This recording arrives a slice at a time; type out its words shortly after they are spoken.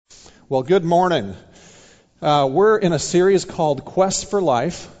Well, good morning. We're in a series called Quest for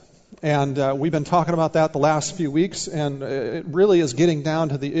Life, and we've been talking about that the last few weeks, and it really is getting down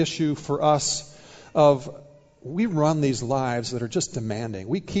to the issue for us of we run these lives that are just demanding.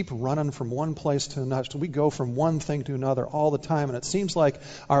 We keep running from one place to another. We go from one thing to another all the time, and it seems like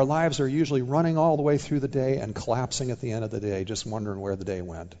our lives are usually running all the way through the day and collapsing at the end of the day, just wondering where the day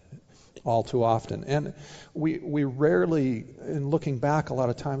went. All too often. And we rarely, in looking back a lot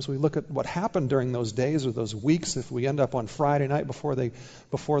of times, we look at what happened during those days or those weeks. If we end up on Friday night before they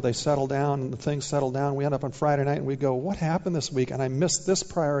settle down and the things settle down, we end up on Friday night and we go, what happened this week? And I missed this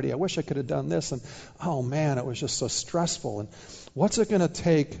priority. I wish I could have done this. And oh man, it was just so stressful. And what's it going to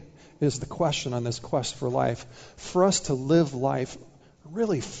take is the question on this quest for life, for us to live life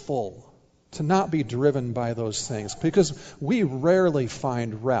really full, to not be driven by those things, because we rarely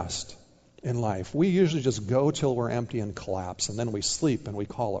find rest in life. We usually just go till we're empty and collapse, and then we sleep and we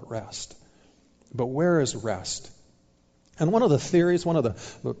call it rest. But where is rest? And one of the theories, one of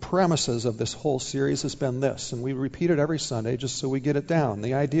the premises of this whole series has been this, and we repeat it every Sunday just so we get it down.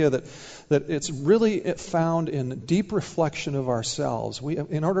 The idea that it's really found in deep reflection of ourselves.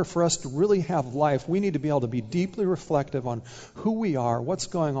 In order for us to really have life, we need to be able to be deeply reflective on who we are, what's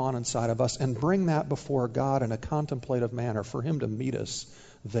going on inside of us, and bring that before God in a contemplative manner for Him to meet us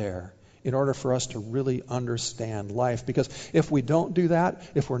there, in order for us to really understand life. Because if we don't do that,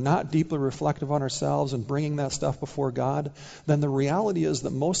 if we're not deeply reflective on ourselves and bringing that stuff before God, then the reality is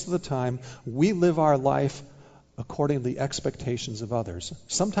that most of the time we live our life according to the expectations of others.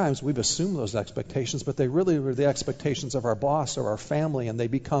 Sometimes we've assumed those expectations, but they really were the expectations of our boss or our family, and they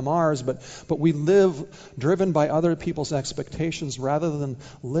become ours. But we live driven by other people's expectations rather than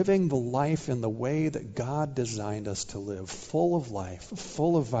living the life in the way that God designed us to live, full of life,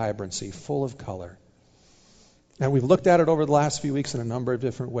 full of vibrancy, full of color. And we've looked at it over the last few weeks in a number of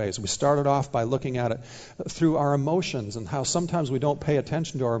different ways. We started off by looking at it through our emotions and how sometimes we don't pay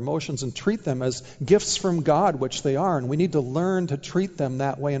attention to our emotions and treat them as gifts from God, which they are. And we need to learn to treat them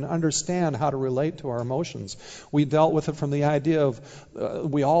that way and understand how to relate to our emotions. We dealt with it from the idea of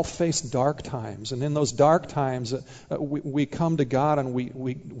we all face dark times. And in those dark times, we come to God and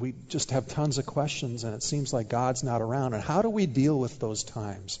we just have tons of questions, and it seems like God's not around. And how do we deal with those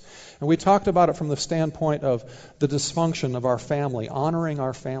times? And we talked about it from the standpoint of the dysfunction of our family, honoring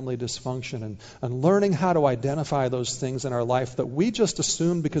our family dysfunction, and learning how to identify those things in our life that we just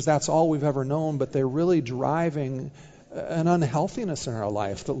assumed because that's all we've ever known, but they're really driving an unhealthiness in our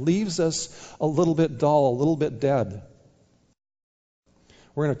life that leaves us a little bit dull, a little bit dead.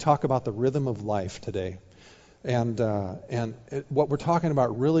 We're going to talk about the rhythm of life today. And what we're talking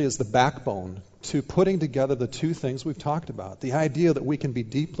about really is the backbone to putting together the two things we've talked about. The idea that we can be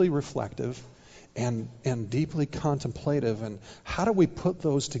deeply reflective and deeply contemplative, and how do we put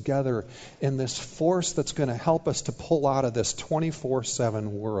those together in this force that's going to help us to pull out of this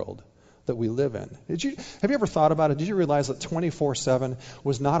 24/7 world that we live in. Have you ever thought about it? Did you realize that 24/7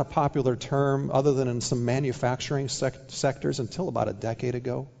 was not a popular term other than in some manufacturing sectors until about a decade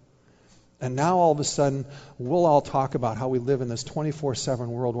ago? And now all of a sudden, we'll all talk about how we live in this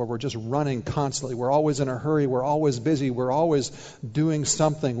 24/7 world where we're just running constantly. We're always in a hurry. We're always busy. We're always doing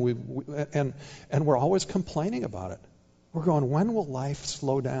something. And we're always complaining about it. We're going, when will life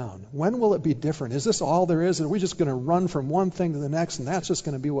slow down? When will it be different? Is this all there is? Are we just going to run from one thing to the next, and that's just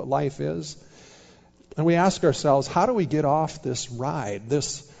going to be what life is? And we ask ourselves, how do we get off this ride,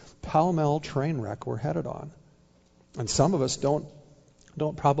 this pell-mell train wreck we're headed on? And some of us don't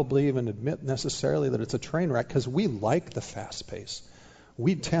probably even admit necessarily that it's a train wreck because we like the fast pace.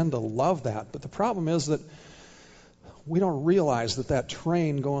 We tend to love that. But the problem is that we don't realize that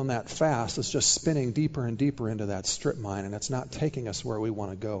train going that fast is just spinning deeper and deeper into that strip mine, and it's not taking us where we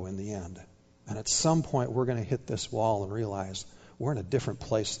want to go in the end. And at some point, we're going to hit this wall and realize we're in a different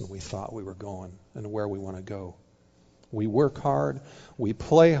place than we thought we were going and where we want to go. We work hard, we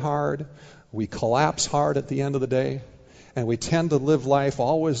play hard, we collapse hard at the end of the day. And we tend to live life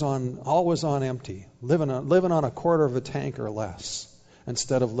always on empty, living on a quarter of a tank or less,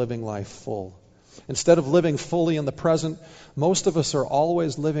 instead of living life full. Instead of living fully in the present, most of us are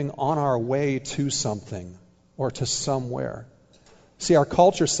always living on our way to something or to somewhere. See, our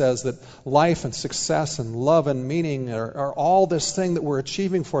culture says that life and success and love and meaning are all this thing that we're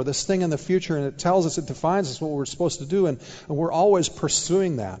achieving for, this thing in the future, and it tells us, it defines us what we're supposed to do, and we're always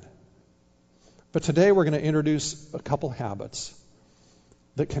pursuing that. But today we're going to introduce a couple habits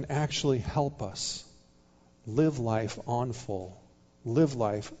that can actually help us live life on full, live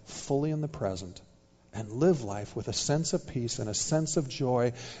life fully in the present, and live life with a sense of peace and a sense of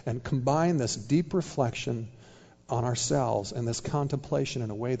joy, and combine this deep reflection on ourselves and this contemplation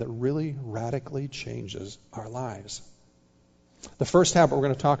in a way that really radically changes our lives. The first habit we're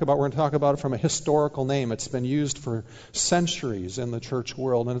going to talk about it from a historical name. It's been used for centuries in the church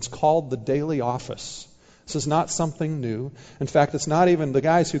world, and it's called the daily office. This is not something new. In fact, it's not even the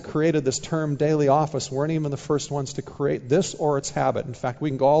guys who created this term daily office weren't even the first ones to create this or its habit. In fact, we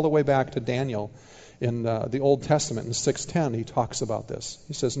can go all the way back to Daniel in the Old Testament in 6:10. He talks about this.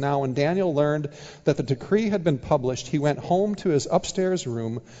 He says, "Now when Daniel learned that the decree had been published, he went home to his upstairs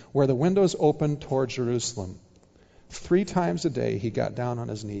room where the windows opened toward Jerusalem. 3 times a day he got down on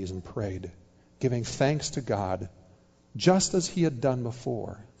his knees and prayed, giving thanks to God, just as he had done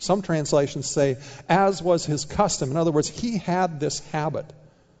before." Some translations say, as was his custom. In other words, he had this habit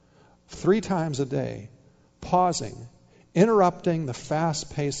 3 times a day, pausing, interrupting the fast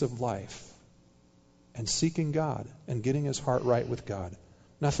pace of life, and seeking God and getting his heart right with God.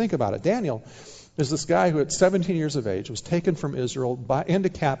 Now think about it. Daniel is this guy who at 17 years of age was taken from Israel into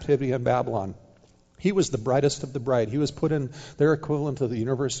captivity in Babylon. He was the brightest of the bright. He was put in their equivalent to the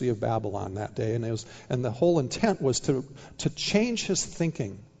University of Babylon that day. And the whole intent was to change his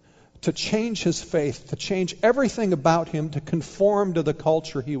thinking, to change his faith, to change everything about him to conform to the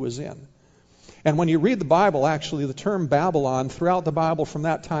culture he was in. And when you read the Bible, actually, the term Babylon throughout the Bible from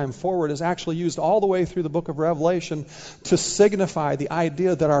that time forward is actually used all the way through the book of Revelation to signify the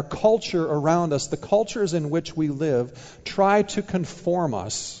idea that our culture around us, the cultures in which we live, try to conform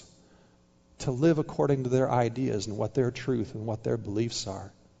us to live according to their ideas and what their truth and what their beliefs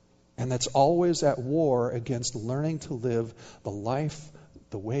are. And that's always at war against learning to live the life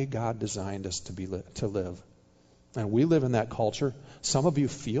the way God designed us to live. And we live in that culture. Some of you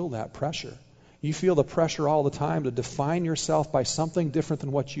feel that pressure. You feel the pressure all the time to define yourself by something different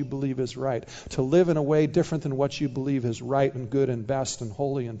than what you believe is right, to live in a way different than what you believe is right and good and best and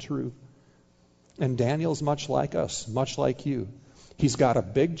holy and true. And Daniel's much like us, much like you. He's got a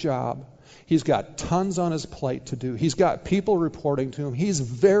big job. He's got tons on his plate to do. He's got people reporting to him. He's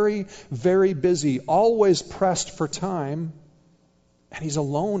very, very busy, always pressed for time. And he's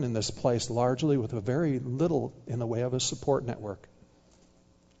alone in this place largely with a very little in the way of a support network.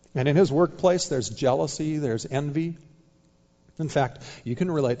 And in his workplace, there's jealousy, there's envy. In fact, you can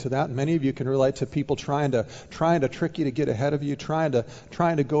relate to that. Many of you can relate to people trying to trick you to get ahead of you, trying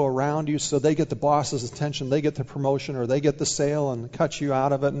to go around you so they get the boss's attention, they get the promotion, or they get the sale and cut you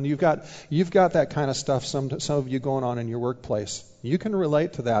out of it. And you've got that kind of stuff, some of you going on in your workplace. You can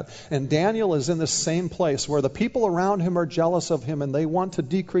relate to that. And Daniel is in the same place where the people around him are jealous of him and they want to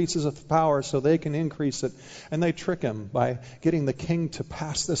decrease his power so they can increase it. And they trick him by getting the king to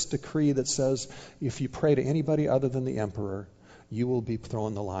pass this decree that says, if you pray to anybody other than the emperor, you will be thrown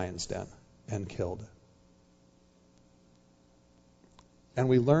in the lion's den and killed. And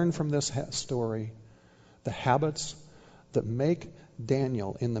we learn from this story the habits that make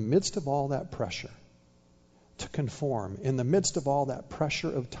Daniel, in the midst of all that pressure, to conform, in the midst of all that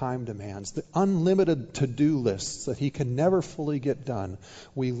pressure of time demands, the unlimited to-do lists that he can never fully get done,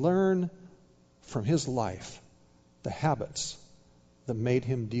 we learn from his life the habits that made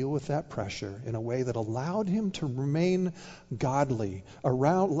him deal with that pressure in a way that allowed him to remain godly,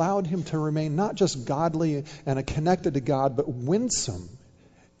 allowed him to remain not just godly and connected to God, but winsome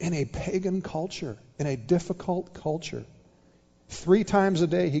in a pagan culture, in a difficult culture. 3 times a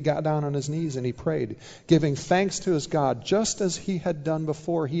day he got down on his knees and he prayed, giving thanks to his God, just as he had done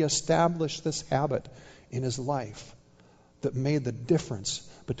before. He established this habit in his life that made the difference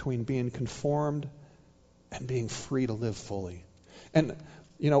between being conformed and being free to live fully. And,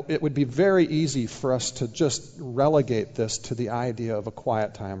 it would be very easy for us to just relegate this to the idea of a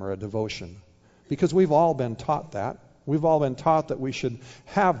quiet time or a devotion, because we've all been taught that. We've all been taught that we should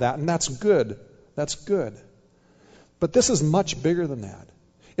have that, and that's good. That's good. But this is much bigger than that.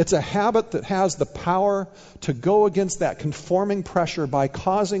 It's a habit that has the power to go against that conforming pressure by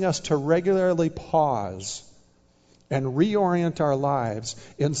causing us to regularly pause and reorient our lives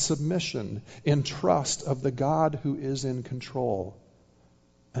in submission, in trust of the God who is in control,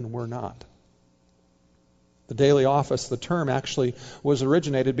 and we're not. The daily office, the term actually was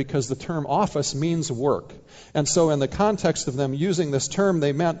originated because the term office means work. And so in the context of them using this term,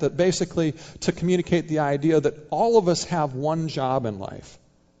 they meant that basically to communicate the idea that all of us have one job in life,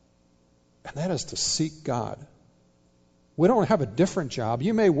 and that is to seek God. We don't have a different job.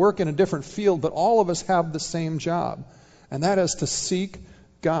 You may work in a different field, but all of us have the same job, and that is to seek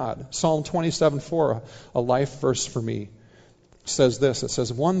God. Psalm 27:4, a life verse for me, says this. It says,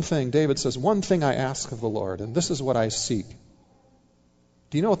 David says, one thing I ask of the Lord, and this is what I seek.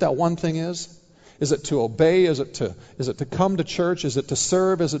 Do you know what that one thing is? Is it to obey? Is it to come to church? Is it to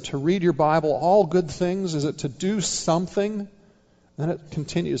serve? Is it to read your Bible? All good things. Is it to do something? Then it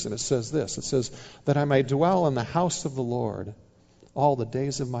continues and it says this. It says, that I may dwell in the house of the Lord all the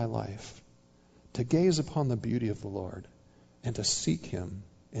days of my life, to gaze upon the beauty of the Lord and to seek him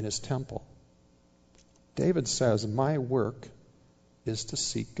in his temple. David says, my work is to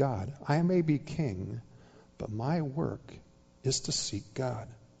seek God. I may be king, but my work is to seek God.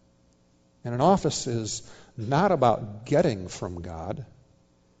 And an office is not about getting from God.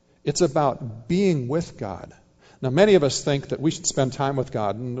 It's about being with God. Now, many of us think that we should spend time with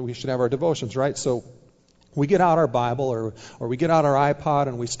God and we should have our devotions, right? So we get out our Bible or we get out our iPod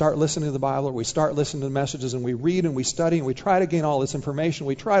and we start listening to the Bible, or we start listening to the messages, and we read and we study and we try to gain all this information.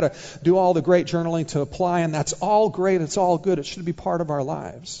 We try to do all the great journaling to apply, and that's all great. It's all good. It should be part of our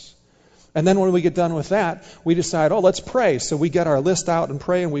lives. And then when we get done with that, we decide, let's pray. So we get our list out and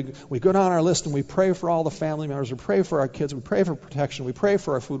pray, and we go down our list and we pray for all the family members. We pray for our kids. We pray for protection. We pray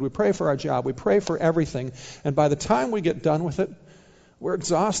for our food. We pray for our job. We pray for everything. And by the time we get done with it, we're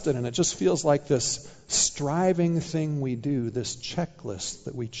exhausted, and it just feels like this striving thing we do, this checklist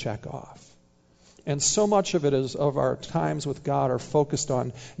that we check off. And so much of it is of our times with God are focused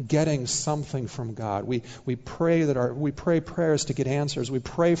on getting something from God. We pray we pray prayers to get answers. We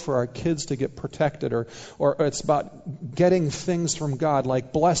pray for our kids to get protected, or it's about getting things from God,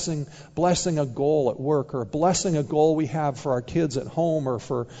 like blessing a goal at work, or blessing a goal we have for our kids at home, or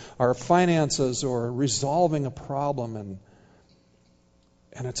for our finances, or resolving a problem.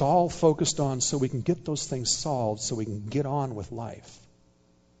 And it's all focused on so we can get those things solved so we can get on with life.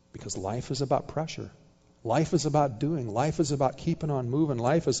 Because life is about pressure. Life is about doing. Life is about keeping on moving.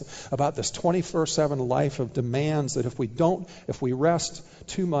 Life is about this 24/7 life of demands that if we rest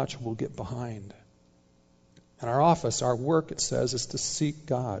too much, we'll get behind. In our office, our work, it says, is to seek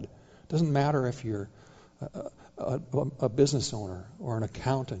God. It doesn't matter if you're a business owner or an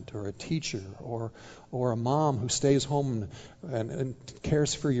accountant or a teacher or a mom who stays home and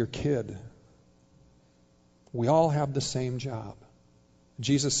cares for your kid. We all have the same job.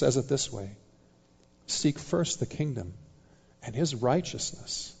 Jesus says it this way: seek first the kingdom and his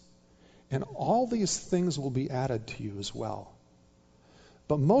righteousness, and all these things will be added to you as well.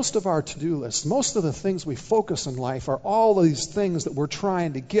 But most of our to-do lists, most of the things we focus in life are all these things that we're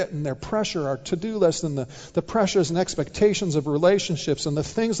trying to get, and their pressure, our to-do list, and the pressures and expectations of relationships, and the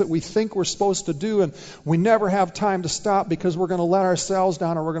things that we think we're supposed to do, and we never have time to stop because we're going to let ourselves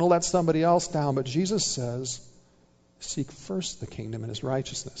down or we're going to let somebody else down. But Jesus says, seek first the kingdom and his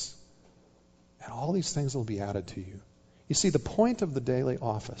righteousness, and all these things will be added to you. You see, the point of the daily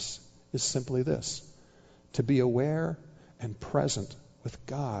office is simply this: to be aware and present with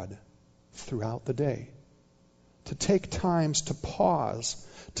God throughout the day. To take times to pause,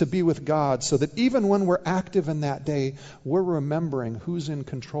 to be with God, so that even when we're active in that day, we're remembering who's in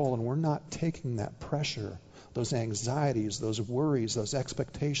control, and we're not taking that pressure, those anxieties, those worries, those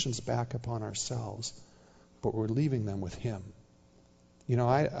expectations back upon ourselves, but we're leaving them with him. You know,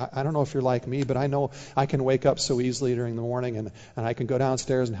 I don't know if you're like me, but I know I can wake up so easily during the morning, and I can go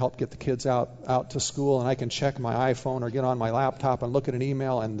downstairs and help get the kids out to school, and I can check my iPhone or get on my laptop and look at an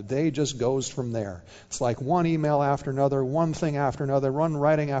email, and the day just goes from there. It's like one email after another, one thing after another, one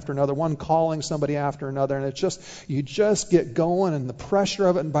writing after another, one calling somebody after another, and you just get going, and the pressure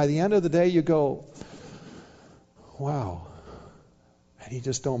of it, and by the end of the day you go, wow. And you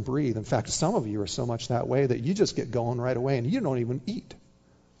just don't breathe. In fact, some of you are so much that way that you just get going right away and you don't even eat,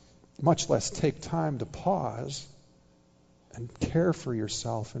 much less take time to pause and care for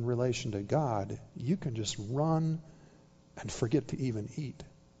yourself in relation to God. You can just run and forget to even eat.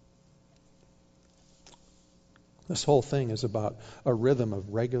 This whole thing is about a rhythm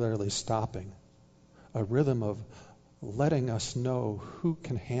of regularly stopping, a rhythm of letting us know who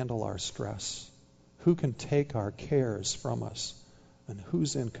can handle our stress, who can take our cares from us, and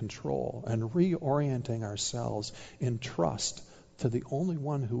who's in control, and reorienting ourselves in trust to the only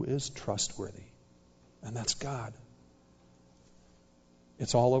one who is trustworthy, and that's God.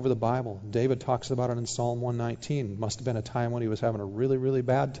 It's all over the Bible. David talks about it in Psalm 119. It must have been a time when he was having a really, really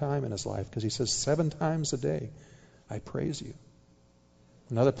bad time in his life, because he says 7 times a day, I praise you.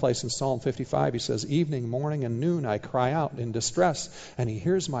 Another place in Psalm 55, he says, evening, morning, and noon I cry out in distress, and he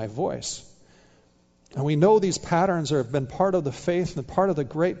hears my voice. And we know these patterns have been part of the faith and part of the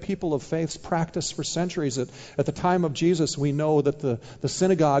great people of faith's practice for centuries. At the time of Jesus, we know that the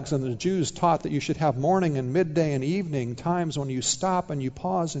synagogues and the Jews taught that you should have morning and midday and evening times when you stop and you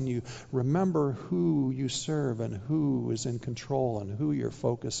pause and you remember who you serve and who is in control and who your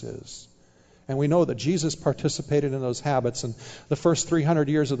focus is. And we know that Jesus participated in those habits. And the first 300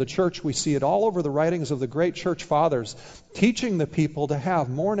 years of the church, we see it all over the writings of the great church fathers, teaching the people to have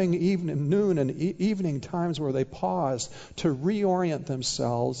morning, evening, noon, and evening times where they pause to reorient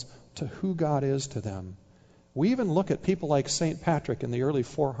themselves to who God is to them. We even look at people like St. Patrick in the early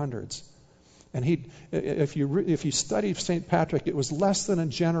 400s. And if you study St. Patrick, it was less than a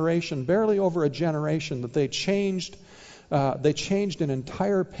generation, barely over a generation, that they changed an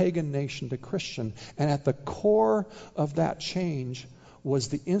entire pagan nation to Christian. And at the core of that change was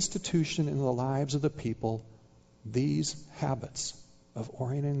the institution in the lives of the people, these habits of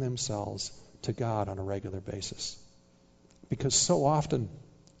orienting themselves to God on a regular basis. Because so often,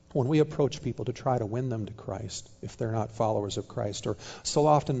 when we approach people to try to win them to Christ, if they're not followers of Christ, or so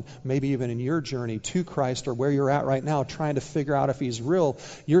often, maybe even in your journey to Christ or where you're at right now, trying to figure out if He's real,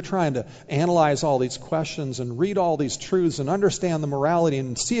 you're trying to analyze all these questions and read all these truths and understand the morality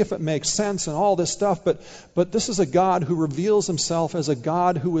and see if it makes sense and all this stuff. But this is a God who reveals Himself as a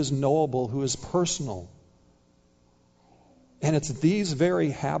God who is knowable, who is personal. And it's these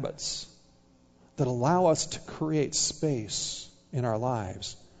very habits that allow us to create space in our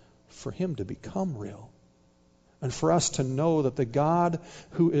lives for Him to become real. And for us to know that the God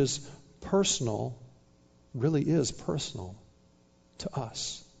who is personal really is personal to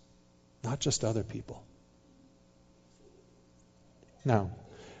us, not just other people. Now,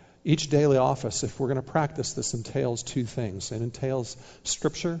 each daily office, if we're going to practice this, entails two things. It entails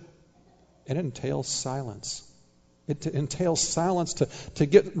Scripture, and it entails silence. It entails silence to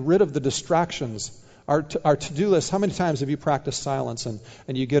get rid of the distractions. Our to-do list, how many times have you practiced silence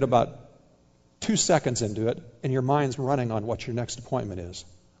and you get about 2 seconds into it and your mind's running on what your next appointment is?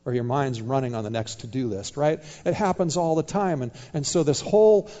 Or your mind's running on the next to-do list, right? It happens all the time. And so this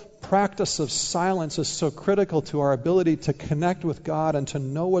whole practice of silence is so critical to our ability to connect with God and to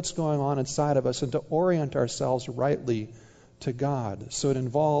know what's going on inside of us and to orient ourselves rightly to God. So it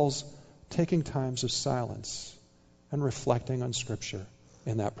involves taking times of silence and reflecting on Scripture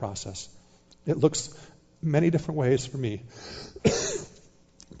in that process. It looks many different ways for me.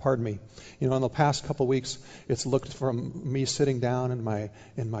 Pardon me. In the past couple of weeks, it's looked from me sitting down in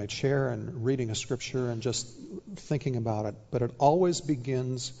my chair and reading a Scripture and just thinking about it. But it always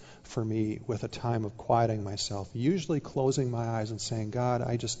begins for me with a time of quieting myself, usually closing my eyes and saying, God,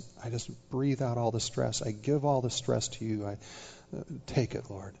 I just breathe out all the stress. I give all the stress to you. I take it,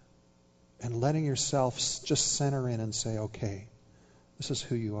 Lord. And letting yourself just center in and say, okay, this is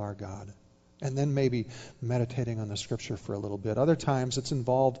who you are, God. And then maybe meditating on the Scripture for a little bit. Other times it's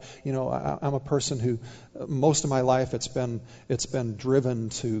involved, I'm a person who, most of my life it's been driven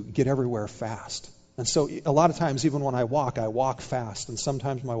to get everywhere fast. And so a lot of times, even when I walk fast. And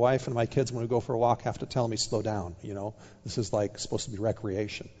sometimes my wife and my kids, when we go for a walk, have to tell me, slow down, This is like supposed to be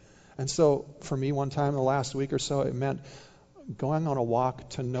recreation. And so for me, one time in the last week or so, it meant going on a walk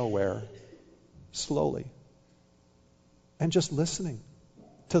to nowhere, slowly, and just listening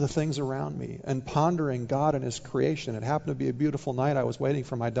to the things around me and pondering God and His creation. It happened to be a beautiful night. I was waiting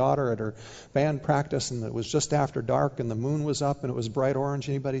for my daughter at her band practice, and it was just after dark, and the moon was up, and it was bright orange.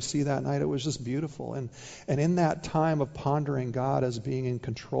 Anybody see that night? It was just beautiful. And in that time of pondering God as being in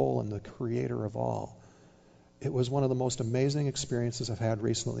control and the creator of all, it was one of the most amazing experiences I've had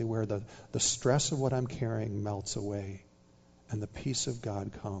recently, where the stress of what I'm carrying melts away, and the peace of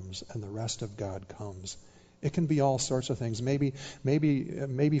God comes, and the rest of God comes. It can be all sorts of things. Maybe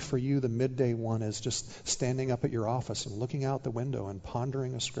for you, the midday one is just standing up at your office and looking out the window and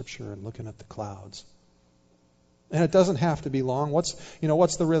pondering a Scripture and looking at the clouds. And it doesn't have to be long. What's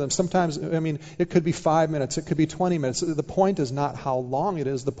the rhythm? Sometimes, it could be 5 minutes. It could be 20 minutes. The point is not how long it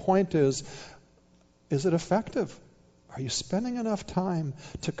is. The point is it effective? Are you spending enough time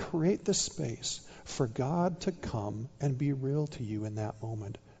to create the space for God to come and be real to you in that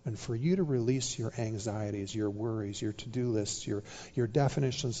moment? And for you to release your anxieties, your worries, your to-do lists, your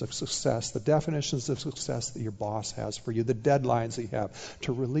definitions of success, the definitions of success that your boss has for you, the deadlines that you have,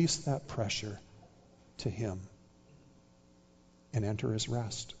 to release that pressure to Him and enter His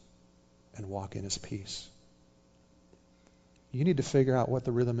rest and walk in His peace. You need to figure out what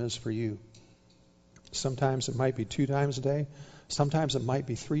the rhythm is for you. Sometimes it might be 2 times a day. Sometimes it might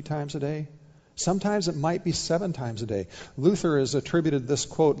be 3 times a day. Sometimes it might be 7 times a day. Luther has attributed this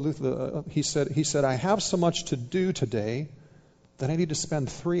quote. He said, I have so much to do today that I need to spend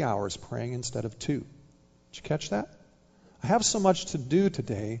 3 hours praying instead of 2. Did you catch that? I have so much to do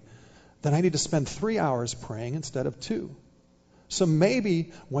today that I need to spend 3 hours praying instead of 2. So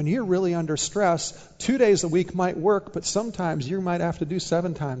maybe when you're really under stress, 2 days a week might work, but sometimes you might have to do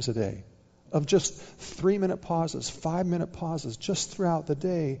 7 times a day of just 3-minute pauses, 5-minute pauses, just throughout the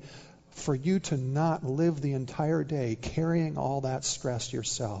day, for you to not live the entire day carrying all that stress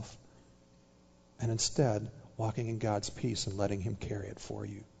yourself, and instead walking in God's peace and letting Him carry it for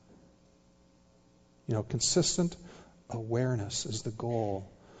you. Consistent awareness is the goal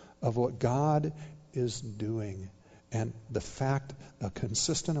of what God is doing, and the fact, a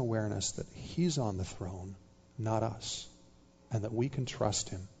consistent awareness that He's on the throne, not us, and that we can trust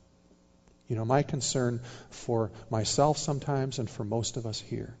Him. My concern for myself sometimes and for most of us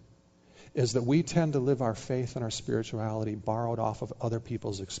here is that we tend to live our faith and our spirituality borrowed off of other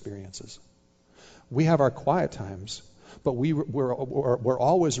people's experiences. We have our quiet times, but we're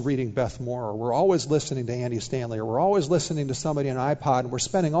always reading Beth Moore, or we're always listening to Andy Stanley, or we're always listening to somebody on an iPod, and we're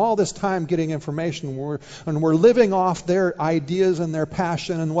spending all this time getting information, and we're living off their ideas and their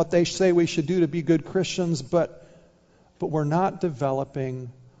passion and what they say we should do to be good Christians, but we're not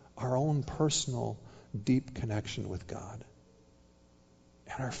developing our own personal, deep connection with God.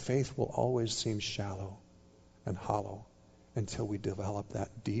 And our faith will always seem shallow and hollow until we develop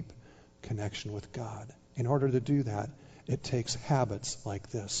that deep connection with God. In order to do that, it takes habits like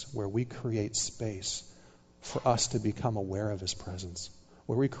this, where we create space for us to become aware of His presence,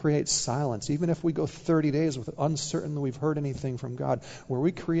 where we create silence, even if we go 30 days with uncertain that we've heard anything from God, where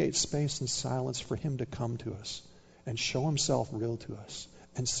we create space and silence for Him to come to us and show Himself real to us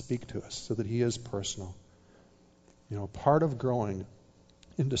and speak to us so that He is personal. Part of growing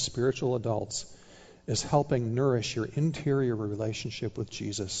into spiritual adults is helping nourish your interior relationship with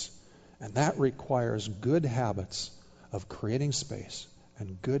Jesus. And that requires good habits of creating space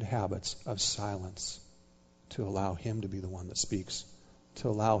and good habits of silence to allow Him to be the one that speaks, to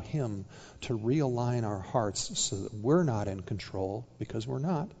allow Him to realign our hearts so that we're not in control, because we're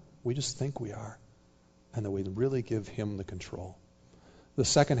not. We just think we are. And that we really give Him the control. The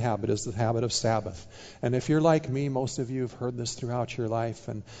second habit is the habit of Sabbath. And if you're like me, most of you have heard this throughout your life,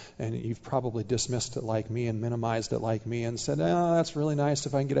 and you've probably dismissed it like me and minimized it like me and said, that's really nice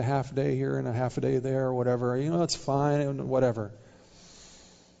if I can get a half a day here and a half a day there or whatever. That's fine and whatever.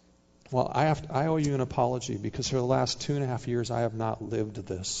 Well, I owe you an apology, because for the last 2.5 years I have not lived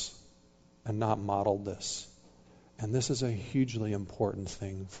this and not modeled this. And this is a hugely important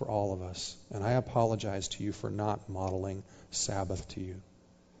thing for all of us. And I apologize to you for not modeling Sabbath to you.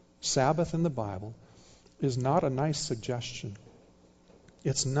 Sabbath in the Bible is not a nice suggestion.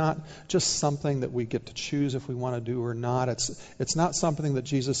 It's not just something that we get to choose if we want to do or not. It's not something that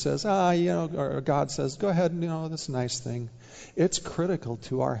Jesus says, or God says, go ahead, that's a nice thing. It's critical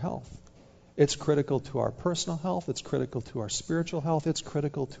to our health. It's critical to our personal health. It's critical to our spiritual health. It's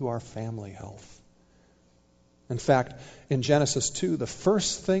critical to our family health. In fact, in Genesis 2, the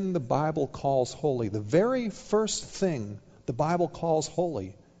first thing the Bible calls holy, the very first thing the Bible calls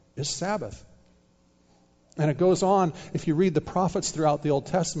holy is Sabbath. And it goes on, if you read the prophets throughout the Old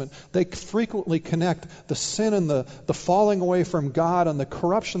Testament, they frequently connect the sin and the falling away from God and the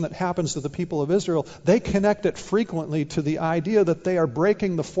corruption that happens to the people of Israel. They connect it frequently to the idea that they are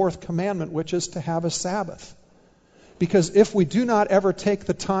breaking the fourth commandment, which is to have a Sabbath. Because if we do not ever take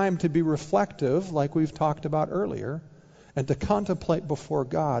the time to be reflective, like we've talked about earlier, and to contemplate before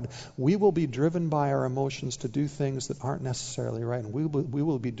God, we will be driven by our emotions to do things that aren't necessarily right. And we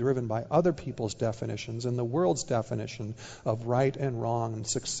will be driven by other people's definitions and the world's definition of right and wrong and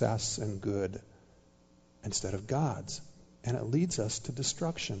success and good instead of God's. And it leads us to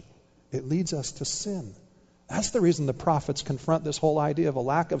destruction. It leads us to sin. That's the reason the prophets confront this whole idea of a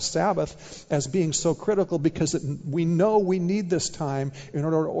lack of Sabbath as being so critical, because we know we need this time in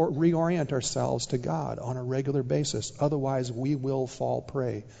order to reorient ourselves to God on a regular basis. Otherwise, we will fall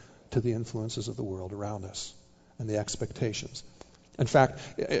prey to the influences of the world around us and the expectations. In fact,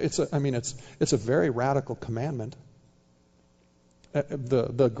 it's a very radical commandment.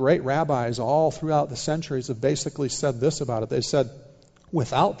 The great rabbis all throughout the centuries have basically said this about it. They said,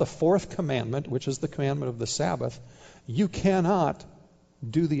 without the fourth commandment, which is the commandment of the Sabbath, you cannot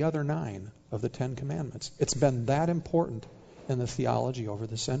do the other 9 of the 10 commandments. It's been that important in the theology over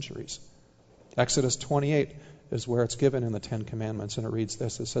the centuries. Exodus 28 is where it's given in the 10 commandments, and it reads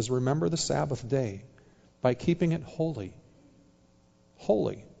this. It says, remember the Sabbath day by keeping it holy.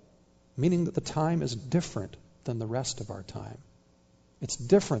 Holy, meaning that the time is different than the rest of our time. It's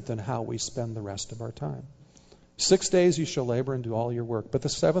different than how we spend the rest of our time. 6 days you shall labor and do all your work, but the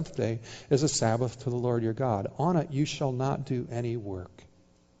 7th day is a Sabbath to the Lord your God. On it you shall not do any work.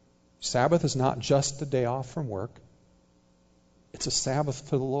 Sabbath is not just a day off from work. It's a Sabbath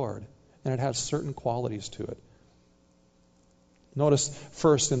to the Lord, and it has certain qualities to it. Notice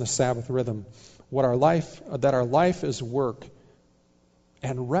first in the Sabbath rhythm that our life is work,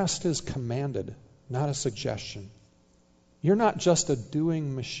 and rest is commanded, not a suggestion. You're not just a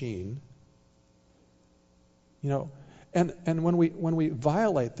doing machine. And when we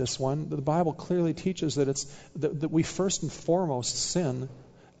violate this one, the Bible clearly teaches that we first and foremost sin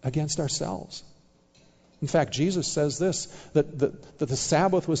against ourselves. In fact, Jesus says this, that the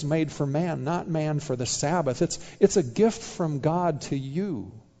Sabbath was made for man, not man for the Sabbath. It's a gift from God to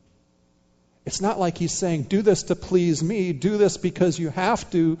you. It's not like he's saying, do this to please me, do this because you have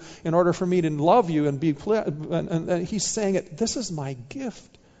to in order for me to love you and be and he's saying this is my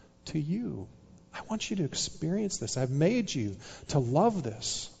gift to you. I want you to experience this. I've made you to love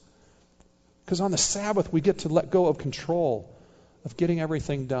this. Because on the Sabbath, we get to let go of control of getting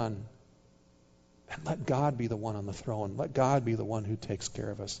everything done. And let God be the one on the throne. Let God be the one who takes care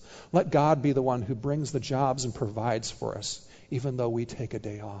of us. Let God be the one who brings the jobs and provides for us, even though we take a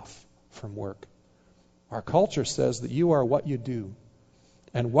day off from work. Our culture says that you are what you do.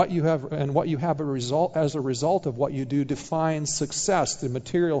 And what you have as a result of what you do defines success, the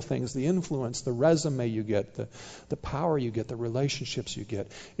material things, the influence, the resume you get, the power you get, the relationships you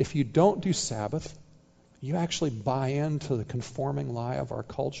get. If you don't do Sabbath, you actually buy into the conforming lie of our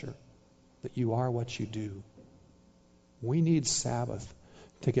culture that you are what you do. We need Sabbath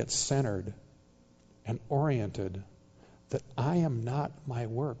to get centered and oriented that I am not my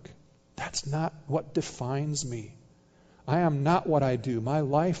work. That's not what defines me. I am not what I do. My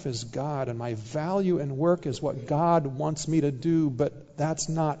life is God, and my value and work is what God wants me to do, but that's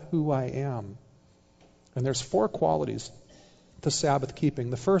not who I am. And there's 4 qualities to Sabbath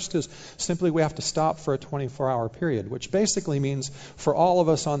keeping. The first is simply we have to stop for a 24-hour period, which basically means for all of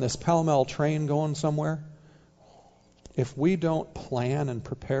us on this pell-mell train going somewhere, if we don't plan and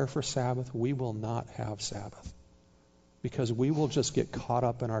prepare for Sabbath, we will not have Sabbath. Because we will just get caught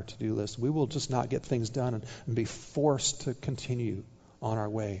up in our to-do list. We will just not get things done and be forced to continue on our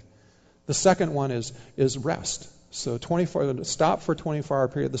way. The second one is rest. So stop for a 24-hour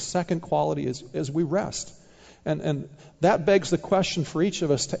period. The second quality is we rest. And that begs the question for each of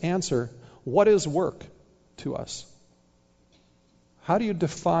us to answer, what is work to us? How do you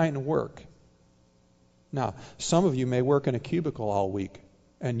define work? Now, some of you may work in a cubicle all week.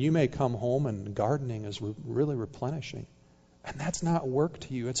 And you may come home and gardening is really replenishing. And that's not work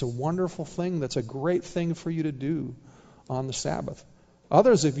to you. It's a wonderful thing. That's a great thing for you to do on the Sabbath.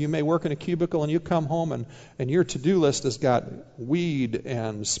 Others of you may work in a cubicle and you come home and your to-do list has got weed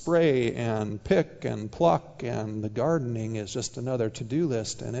and spray and pick and pluck, and the gardening is just another to-do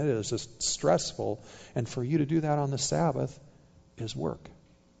list, and it is just stressful. And for you to do that on the Sabbath is work.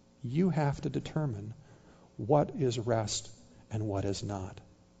 You have to determine what is rest and what is not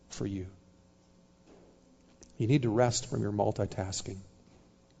for you. You need to rest from your multitasking.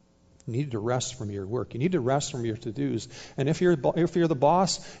 You need to rest from your work. You need to rest from your to-dos. And if you're the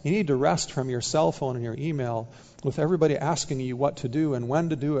boss, you need to rest from your cell phone and your email with everybody asking you what to do and when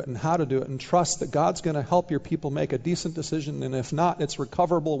to do it and how to do it, and trust that God's going to help your people make a decent decision, and if not, it's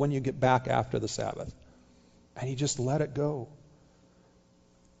recoverable when you get back after the Sabbath. And you just let it go.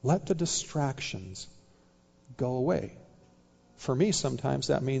 Let the distractions go away. For me, sometimes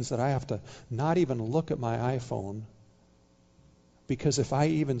that means that I have to not even look at my iPhone, because if I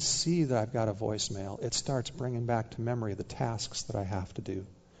even see that I've got a voicemail, it starts bringing back to memory the tasks that I have to do.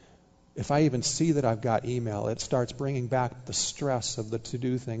 If I even see that I've got email, it starts bringing back the stress of the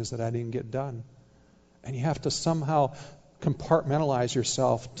to-do things that I didn't get done. And you have to somehow compartmentalize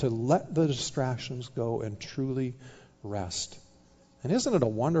yourself to let the distractions go and truly rest. And isn't it a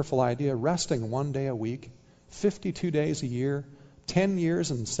wonderful idea, resting one day a week? 52 days a year, 10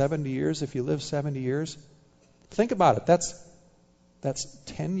 years and 70 years if you live 70 years. Think about it. That's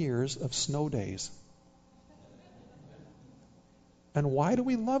 10 years of snow days. And why do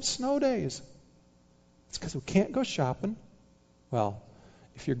we love snow days? It's because we can't go shopping. Well,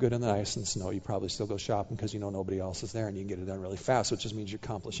 if you're good in the ice and snow, you probably still go shopping because you know nobody else is there and you can get it done really fast, which just means you're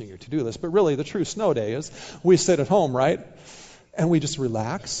accomplishing your to-do list. But really, the true snow day is we sit at home, right? And we just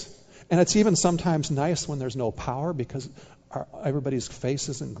relax. And it's even sometimes nice when there's no power, because everybody's face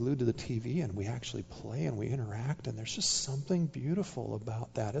isn't glued to the TV, and we actually play and we interact, and there's just something beautiful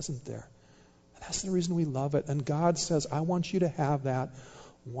about that, isn't there? And that's the reason we love it. And God says, I want you to have that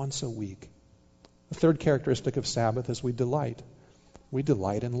once a week. The third characteristic of Sabbath is we delight. We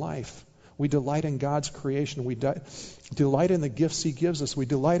delight in life. We delight in God's creation. We delight in the gifts He gives us. We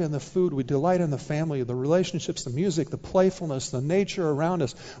delight in the food. We delight in the family, the relationships, the music, the playfulness, the nature around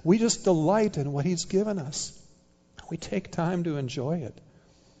us. We just delight in what He's given us. We take time to enjoy it.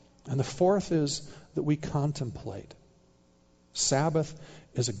 And the fourth is that we contemplate. Sabbath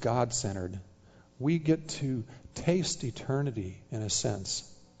is God-centered. We get to taste eternity, in a sense,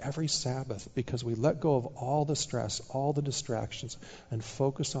 every Sabbath because we let go of all the stress, all the distractions, and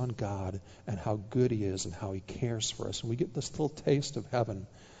focus on God and how good He is and how He cares for us. And we get this little taste of heaven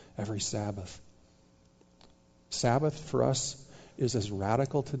every Sabbath. Sabbath for us is as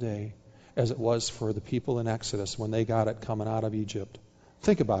radical today as it was for the people in Exodus when they got it coming out of Egypt.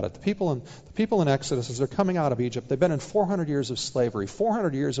 Think about it. The people in Exodus, as they're coming out of Egypt, they've been in 400 years of slavery,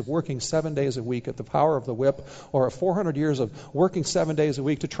 400 years of working 7 days a week at the power of the whip, or 400 years of working 7 days a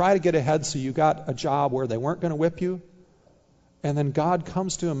week to try to get ahead so you got a job where they weren't going to whip you. And then God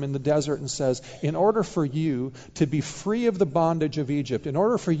comes to him in the desert and says, in order for you to be free of the bondage of Egypt, in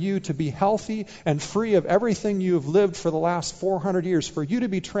order for you to be healthy and free of everything you have lived for the last 400 years, for you to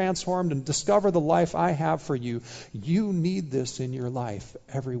be transformed and discover the life I have for you, you need this in your life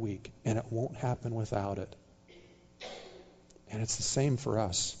every week, and it won't happen without it. And it's the same for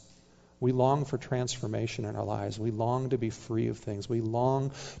us. We long for transformation in our lives. We long to be free of things. We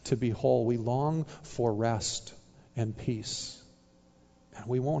long to be whole. We long for rest and peace. And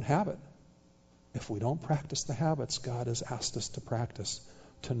we won't have it if we don't practice the habits God has asked us to practice,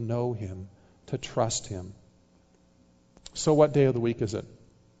 to know Him, to trust Him. So what day of the week is it?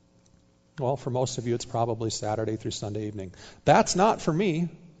 Well, for most of you, it's probably Saturday through Sunday evening. That's not for me.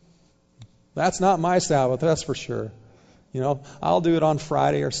 That's not my Sabbath, that's for sure. You know, I'll do it on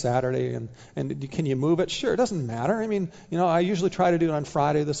Friday or Saturday, and can you move it? Sure, it doesn't matter. I mean, you know, I usually try to do it on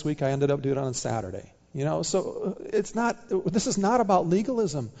Friday. This week I ended up doing it on Saturday. You know, so this is not about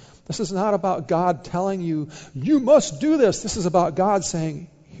legalism. This is not about God telling you, you must do this. This is about God saying,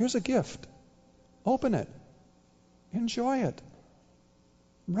 here's a gift. Open it. Enjoy it.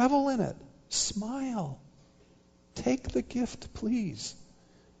 Revel in it. Smile. Take the gift, please,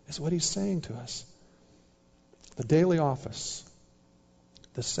 is what He's saying to us. The daily office,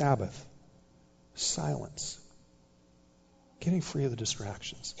 the Sabbath, silence, getting free of the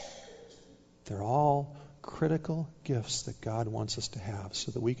distractions. They're all critical gifts that God wants us to have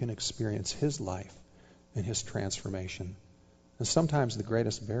so that we can experience His life and His transformation. And sometimes the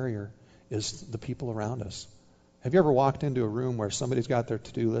greatest barrier is the people around us. Have you ever walked into a room where somebody's got their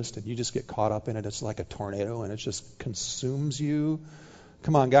to-do list and you just get caught up in it? It's like a tornado and it just consumes you.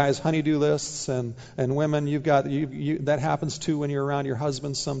 Come on, guys, honey-do lists and women, that happens too when you're around your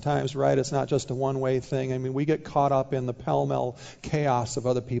husbands sometimes, right? It's not just a one-way thing. I mean, we get caught up in the pell-mell chaos of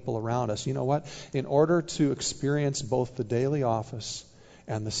other people around us. You know what? In order to experience both the daily office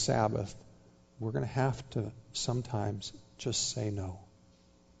and the Sabbath, we're going to have to sometimes just say no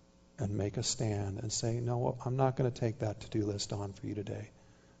and make a stand and say, no, I'm not going to take that to-do list on for you today.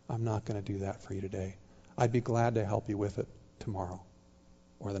 I'm not going to do that for you today. I'd be glad to help you with it tomorrow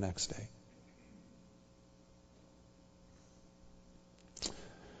or the next day.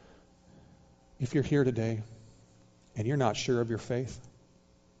 If you're here today and you're not sure of your faith,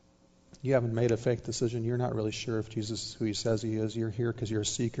 you haven't made a faith decision, you're not really sure if Jesus is who He says He is, you're here because you're a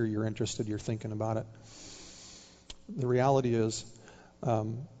seeker, you're interested, you're thinking about it. The reality is,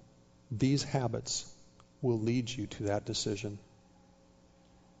 these habits will lead you to that decision.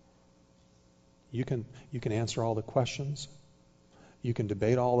 You can answer all the questions. You can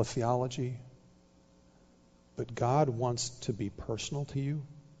debate all the theology, but God wants to be personal to you,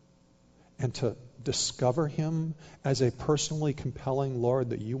 and to discover Him as a personally compelling Lord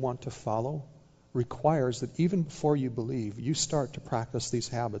that you want to follow requires that even before you believe, you start to practice these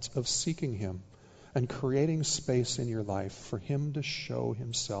habits of seeking Him and creating space in your life for Him to show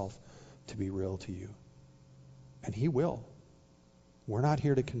Himself to be real to you. And He will. We're not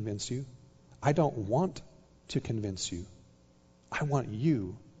here to convince you. I don't want to convince you. I want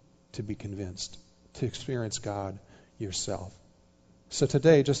you to be convinced, to experience God yourself. So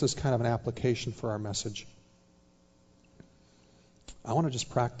today, just as kind of an application for our message, I want to just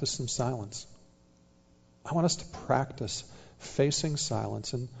practice some silence. I want us to practice facing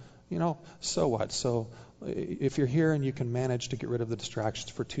silence. And, you know, so what? So if you're here and you can manage to get rid of the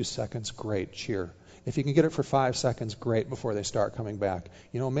distractions for 2 seconds, great, cheer. If you can get it for 5 seconds, great, before they start coming back.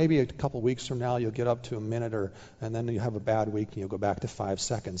 You know, maybe a couple weeks from now you'll get up to a minute, and then you have a bad week and you'll go back to 5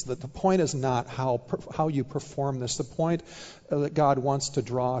 seconds. The point is not how you perform this. The point that God wants to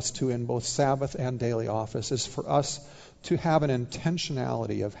draw us to in both Sabbath and daily office is for us to have an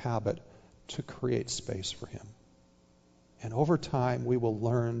intentionality of habit to create space for Him. And over time we will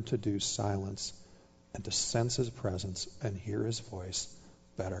learn to do silence and to sense His presence and hear His voice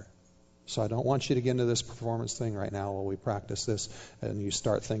better. So I don't want you to get into this performance thing right now while we practice this and you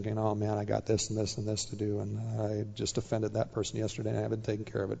start thinking, oh man, I got this and this and this to do and I just offended that person yesterday and I haven't taken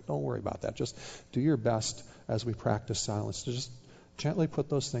care of it. Don't worry about that. Just do your best as we practice silence to just gently put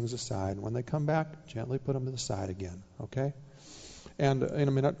those things aside. When they come back, gently put them to the side again, okay? And in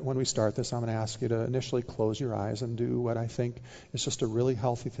a minute, when we start this, I'm going to ask you to initially close your eyes and do what I think is just a really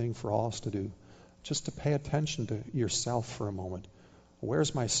healthy thing for all of us to do. Just to pay attention to yourself for a moment.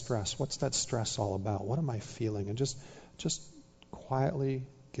 Where's my stress? What's that stress all about? What am I feeling? And just quietly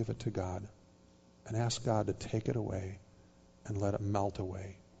give it to God and ask God to take it away and let it melt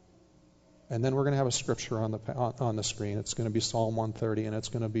away. And then we're going to have a scripture on the screen. It's going to be Psalm 130, and it's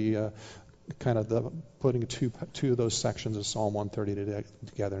going to be kind of putting two of those sections of Psalm 130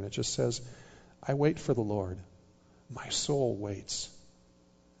 together. And it just says, I wait for the Lord. My soul waits.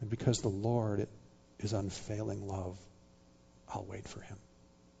 And because the Lord is unfailing love, I'll wait for him.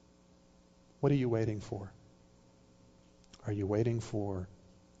 What are you waiting for? Are you waiting for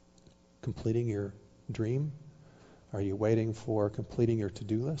completing your dream? Are you waiting for completing your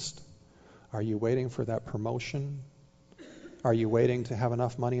to-do list? Are you waiting for that promotion? Are you waiting to have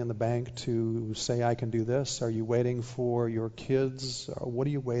enough money in the bank to say, I can do this? Are you waiting for your kids? What are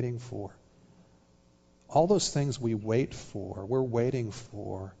you waiting for? All those things we're waiting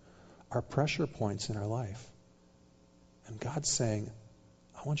for, are pressure points in our life. And God's saying,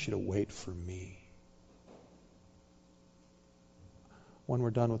 I want you to wait for me. When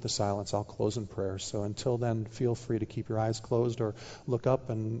we're done with the silence, I'll close in prayer. So until then, feel free to keep your eyes closed or look up,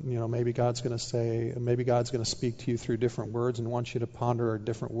 and maybe God's going to speak to you through different words and want you to ponder a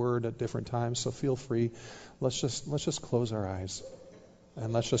different word at different times. So feel free. Let's just close our eyes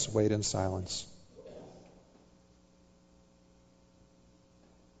and let's just wait in silence.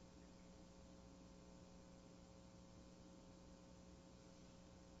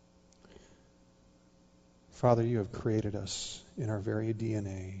 Father, you have created us in our very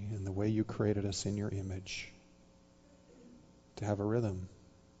DNA, in the way you created us in your image, to have a rhythm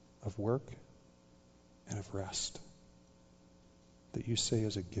of work and of rest that you say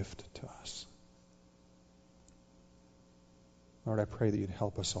is a gift to us. Lord, I pray that you'd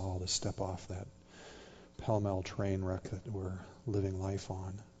help us all to step off that pell-mell train wreck that we're living life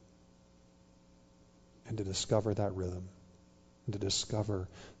on, and to discover that rhythm, and to discover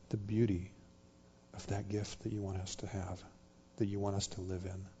the beauty of that gift that you want us to have, that you want us to live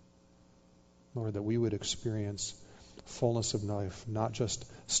in. Lord, that we would experience fullness of life, not just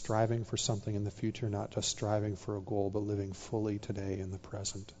striving for something in the future, not just striving for a goal, but living fully today in the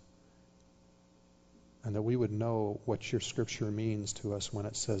present. And that we would know what your scripture means to us when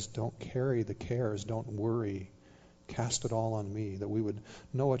it says, don't carry the cares, don't worry, cast it all on me. That we would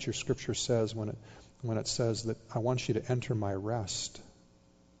know what your scripture says when it says that I want you to enter my rest.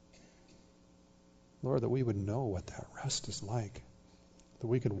 Lord, that we would know what that rest is like, that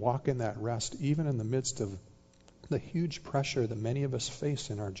we could walk in that rest even in the midst of the huge pressure that many of us face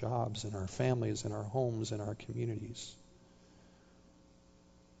in our jobs, in our families, in our homes, in our communities.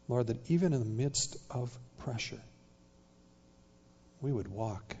 Lord, that even in the midst of pressure, we would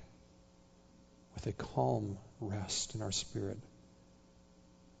walk with a calm rest in our spirit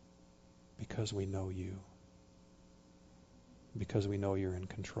because we know you, because we know you're in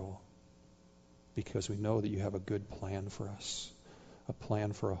control. Because we know that you have a good plan for us, a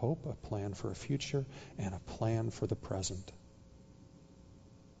plan for a hope, a plan for a future, and a plan for the present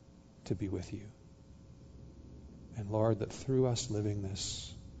to be with you. And Lord, that through us living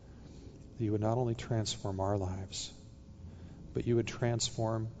this, that you would not only transform our lives, but you would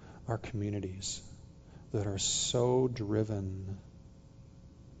transform our communities that are so driven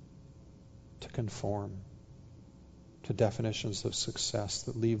to conform to definitions of success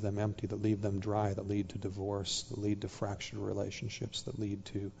that leave them empty, that leave them dry, that lead to divorce, that lead to fractured relationships, that lead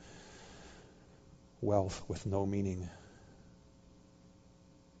to wealth with no meaning.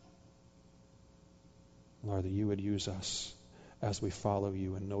 Lord, that you would use us as we follow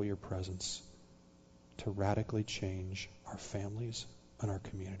you and know your presence to radically change our families and our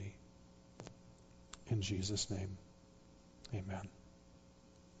community. In Jesus' name, amen.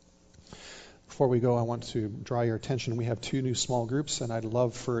 Before we go, I want to draw your attention. We have 2 new small groups, and I'd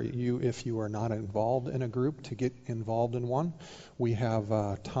love for you, if you are not involved in a group, to get involved in one. We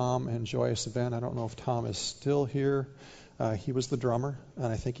have Tom and Joyce Venn. I don't know if Tom is still here. He was the drummer, and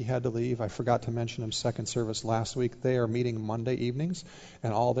I think he had to leave. I forgot to mention him second service last week. They are meeting Monday evenings,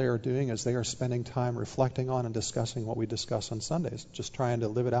 and all they are doing is they are spending time reflecting on and discussing what we discuss on Sundays, just trying to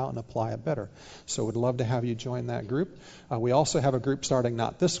live it out and apply it better. So we'd love to have you join that group. We also have a group starting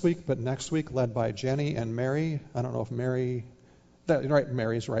not this week, but next week, led by Jenny and Mary. I don't know if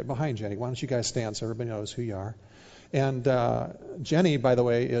Mary's right behind Jenny. Why don't you guys stand so everybody knows who you are? And Jenny, by the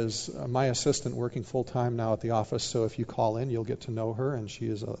way, is my assistant working full-time now at the office, so if you call in, you'll get to know her, and she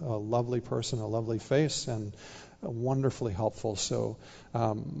is a lovely person, a lovely face, and wonderfully helpful. So,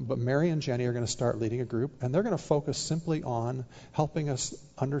 but Mary and Jenny are going to start leading a group, and they're going to focus simply on helping us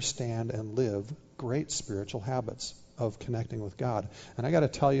understand and live great spiritual habits of connecting with God. And I got to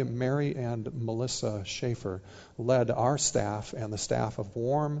tell you, Mary and Melissa Schaefer led our staff and the staff of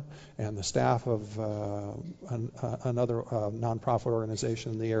Warm and the staff of another nonprofit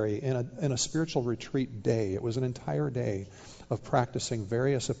organization in the area in a spiritual retreat day. It was an entire day of practicing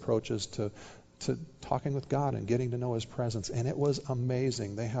various approaches to talking with God and getting to know His presence. And it was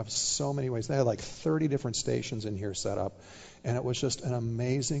amazing. They have so many ways. They had like 30 different stations in here set up. And it was just an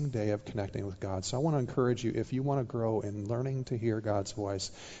amazing day of connecting with God. So I want to encourage you, if you want to grow in learning to hear God's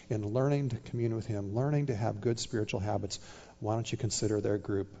voice, in learning to commune with Him, learning to have good spiritual habits, why don't you consider their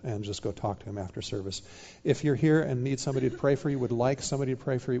group and just go talk to them after service. If you're here and need somebody to pray for you, would like somebody to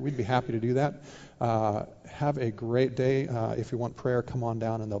pray for you, we'd be happy to do that. Have a great day. If you want prayer, come on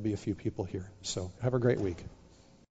down and there'll be a few people here. So have a great week.